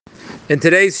In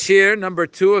today's shir, number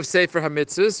 2 of Sefer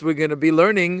HaMitzvos, we're going to be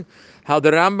learning how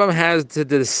the Rambam has to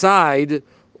decide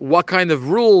what kind of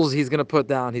rules he's going to put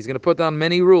down. He's going to put down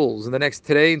many rules in the next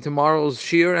today and tomorrow's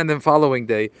shir and then following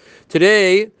day.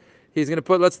 Today, he's going to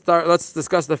put. Let's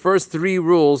discuss the first 3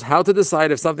 rules. How to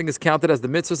decide if something is counted as the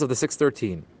mitzvahs of the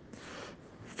 613.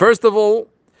 First of all,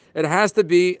 it has to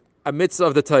be a mitzvah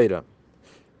of the Torah.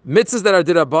 Mitzvahs that are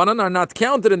dirabanan are not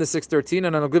counted in the 613,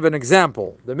 and I'll give an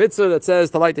example. The mitzvah that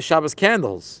says to light the Shabbos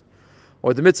candles,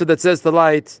 or the mitzvah that says to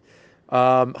light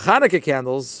Chanukah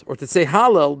candles, or to say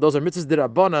Hallel, those are mitzvahs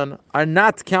dirabanan, are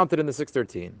not counted in the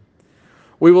 613.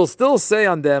 We will still say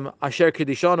on them, Asher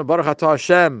Kedishanu Baruch Atah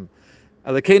Hashem,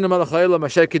 Elokeinu Melech Haolam,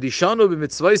 Asher Kedishanu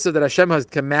b'mitzvaysa, that Hashem has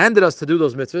commanded us to do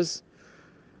those mitzvahs.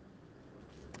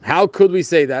 How could we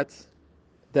say that?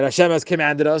 That Hashem has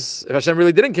commanded us, if Hashem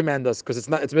really didn't command us, because it's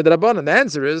midrabanan. The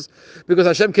answer is because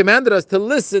Hashem commanded us to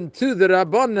listen to the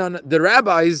rabbanan, the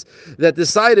rabbis that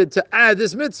decided to add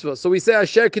this mitzvah. So we say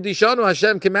Asher Kedishanu,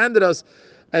 Hashem commanded us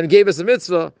and gave us a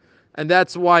mitzvah, and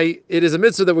that's why it is a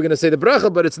mitzvah that we're going to say the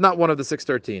bracha, but it's not one of the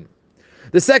 613.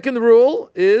 The second rule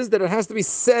is that it has to be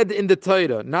said in the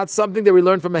Torah, not something that we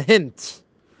learn from a hint.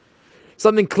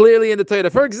 Something clearly in the Torah.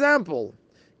 For example,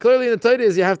 clearly in the Torah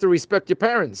is you have to respect your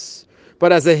parents.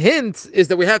 But as a hint is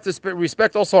that we have to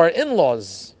respect also our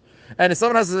in-laws. And if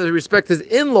someone has to respect his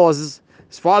in-laws,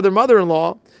 his father,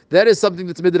 mother-in-law, that is something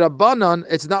that's midrabanan.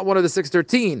 It's not one of the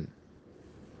 613.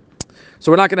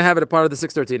 So we're not going to have it a part of the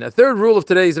 613. A third rule of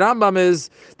today's Rambam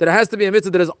is that it has to be a mitzvah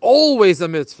that is always a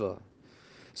mitzvah.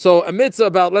 So a mitzvah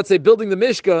about, let's say, building the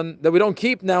Mishkan that we don't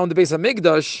keep now in the Beis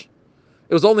HaMikdash,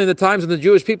 it was only in the times when the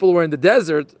Jewish people were in the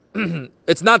desert,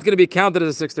 it's not going to be counted as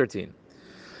a 613.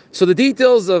 So the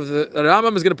details of the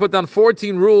Rambam is going to put down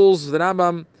 14 rules of the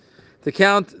Rambam to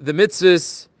count the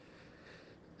mitzvahs,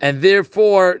 and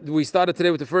therefore we started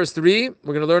today with the first 3. We're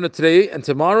going to learn it today and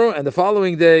tomorrow, and the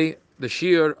following day the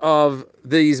shir of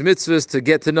these mitzvahs to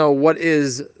get to know what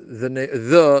is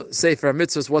the Sefer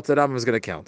HaMitzvahs, what the Rambam is going to count.